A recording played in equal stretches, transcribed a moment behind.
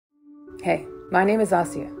Hey, my name is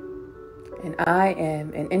Asiyah, and I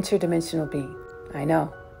am an interdimensional being. I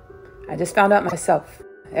know. I just found out myself.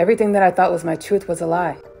 Everything that I thought was my truth was a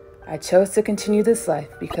lie. I chose to continue this life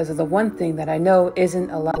because of the one thing that I know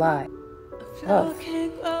isn't a lie. Love.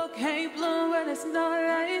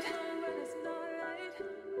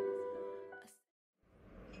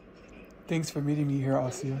 Thanks for meeting me here,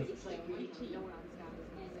 Asiyah.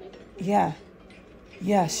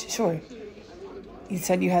 Yeah, sure. You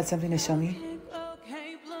said you had something to show me?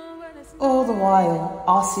 All the while,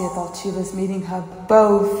 Asiyah thought she was meeting her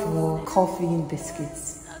beau for coffee and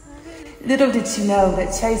biscuits. Little did she know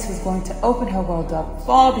that Chase was going to open her world up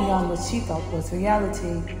far beyond what she thought was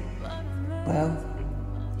reality. Well,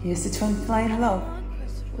 here's the twin flying hello.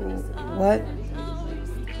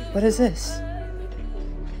 What is this?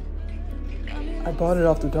 I bought it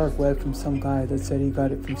off the dark web from some guy that said he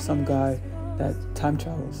got it from some guy that time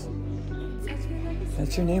travels.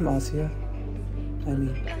 That's your name, Asiyah. I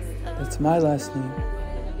mean, that's my last name.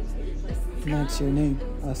 And that's your name,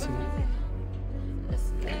 Asiyah.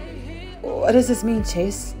 What does this mean,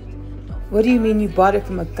 Chase? What do you mean you bought it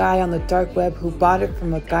from a guy on the dark web who bought it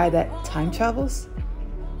from a guy that time travels?